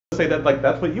say that like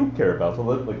that's what you care about. So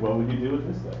like, what would you do with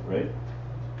this site, right?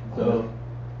 So.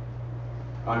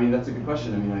 I mean, that's a good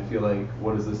question. I mean, I feel like,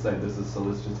 what is this site? This is a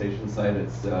solicitation site.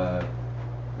 It's So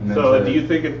do you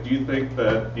think it's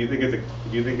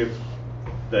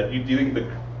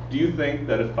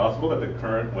possible that the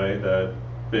current way that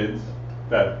bids,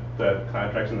 that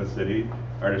contracts in the city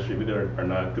are distributed are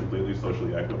not completely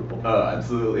socially equitable? Oh,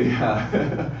 absolutely, yeah.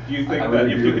 Do you think that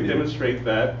if you could demonstrate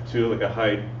that to like a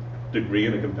high degree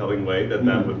in a compelling way, that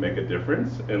that would make a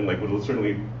difference, and like would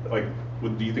certainly like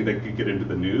do you think that could get into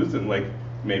the news and like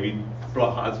maybe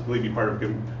possibly be part of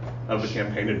the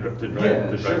campaign to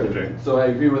drive the change? So I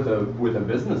agree with a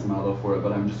business model for it,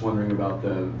 but I'm just wondering about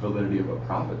the validity of a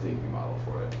profit-taking model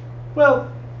for it.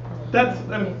 Well, that's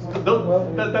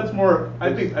that's more.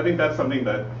 I think that's something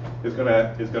that is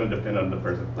gonna depend on the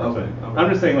person. Okay. I'm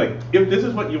just saying, like, if this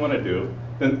is what you want to do,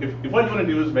 then if what you want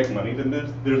to do is make money, then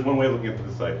there's one way of looking at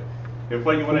the site. If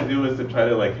what you want to do is to try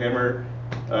to like hammer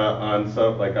on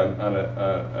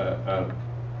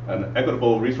an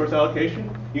equitable resource allocation,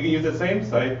 you can use the same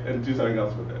site and do something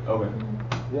else with it. Okay.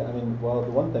 Yeah, I mean, well, the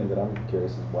one thing that I'm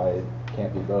curious is why it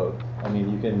can't be both. I mean,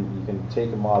 you can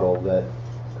take a model that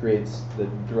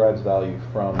derives value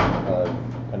from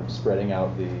kind of spreading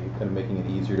out kind of making it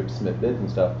easier to submit bids and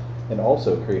stuff, and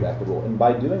also create equitable. And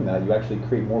by doing that, you actually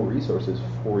create more resources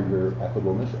for your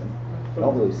equitable mission. I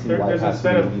don't really see why it has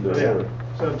to be either or.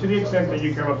 So to the extent that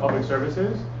you care about public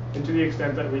services, and to the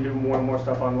extent that we do more and more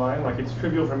stuff online, like it's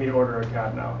trivial for me to order a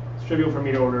cab now. It's trivial for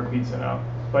me to order a pizza now.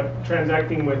 But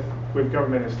transacting with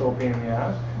government is still a pain in the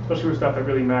ass, especially with stuff that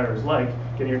really matters, like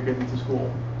getting your kids into school.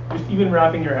 Just even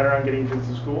wrapping your head around getting kids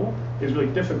to school is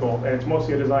really difficult, and it's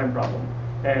mostly a design problem.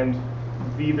 And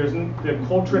the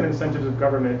culture and incentives of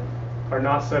government are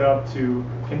not set up to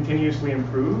continuously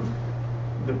improve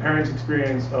the parents'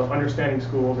 experience of understanding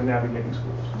schools and navigating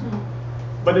schools.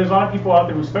 But there's a lot of people out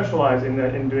there who specialize in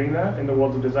doing that in the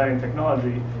world of design and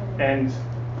technology, and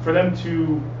for them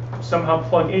to somehow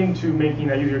plug into making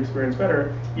that user experience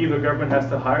better, either government has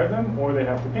to hire them or they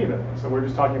have to pay them. And so we're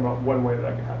just talking about one way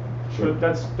that could happen. Sure.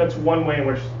 So that's one way in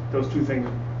which those two things,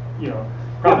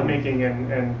 profit making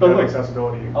and But look,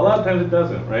 accessibility. A lot of times it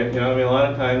doesn't, right? I mean, a lot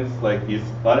of times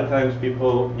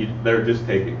people, they're just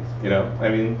takings, I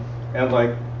mean, and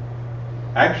like,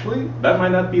 actually, that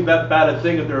might not be that bad a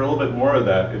thing if there are a little bit more of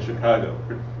that in Chicago.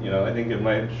 I think it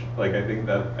might, I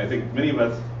think many of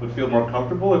us would feel more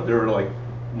comfortable if there were like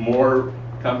more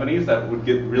companies that would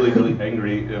get really, really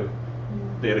angry if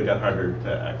data got harder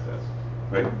to access,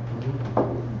 right?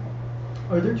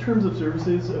 Are there terms of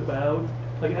services about,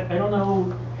 like, I don't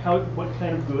know what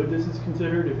kind of good this is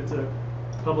considered, if it's a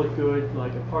public good,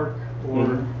 like a park, or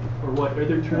what, are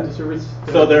there terms of service?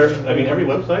 So every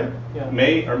website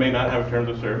may or may not have terms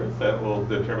of service that will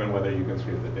determine whether you can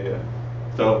scrape the data.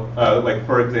 So, like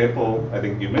for example, I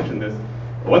think you mentioned this,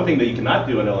 one thing that you cannot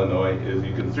do in Illinois is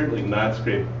you can certainly not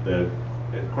scrape the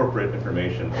corporate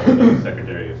information from the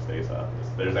Secretary of State's office.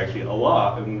 There's actually a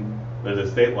law, and there's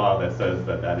a state law that says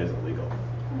that is illegal.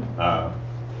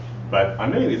 But on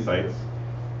many of these sites,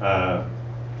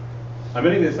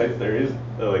 there is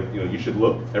you should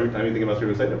look every time you think about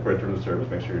service site for a terms of service.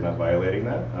 Make sure you're not violating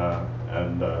that,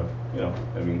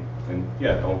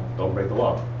 don't break the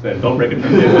law. Then don't break it.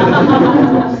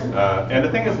 And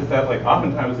the thing is that like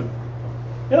oftentimes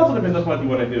it also depends on what you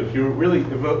want to do.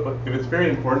 If it's very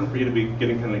important for you to be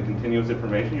getting kind of continuous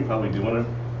information, you probably do want to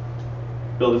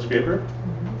build a scraper.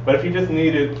 But if you just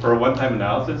need it for a one-time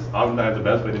analysis, oftentimes the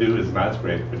best way to do it is not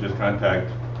scrape, but just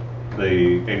contact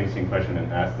the agency in question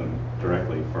and ask them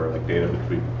directly for like data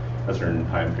between a certain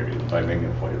time period by making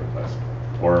a FOIA request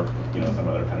or some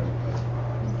other kind of request.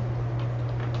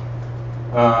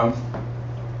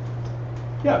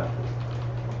 Yeah.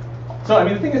 So I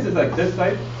mean the thing is like this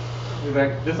site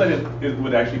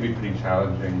would actually be pretty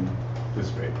challenging to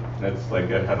scrape. It's like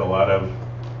it has a lot of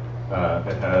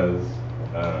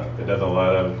it does a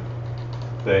lot of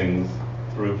things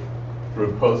through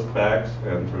postbacks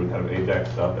and through kind of AJAX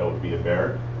stuff that would be a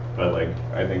bear. But like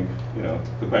I think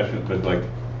the question, but like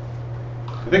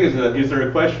the thing is that is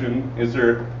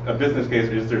there a business case?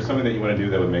 Is there something that you want to do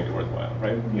that would make it worthwhile,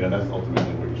 right? That's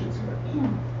ultimately where you should start.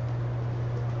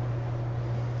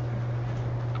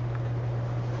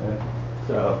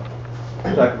 So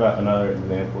let's talk about another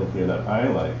example here that I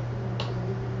like.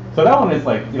 So that one is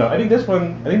like, I think there's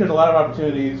a lot of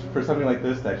opportunities for something like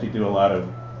this to actually do a lot of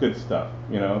good stuff,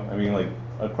 I mean, like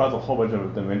across a whole bunch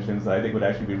of dimensions that I think would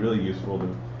actually be really useful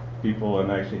to people and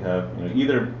actually have,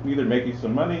 either making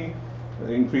some money,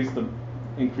 increase the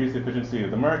efficiency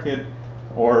of the market,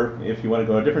 or if you want to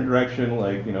go a different direction,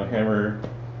 like, hammer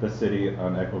the city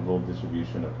on equitable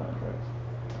distribution of contracts.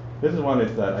 This is one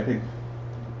is that I think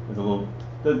is a little,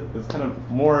 it's kind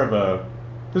of more of a,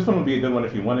 this one would be a good one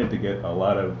if you wanted to get a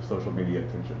lot of social media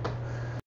attention.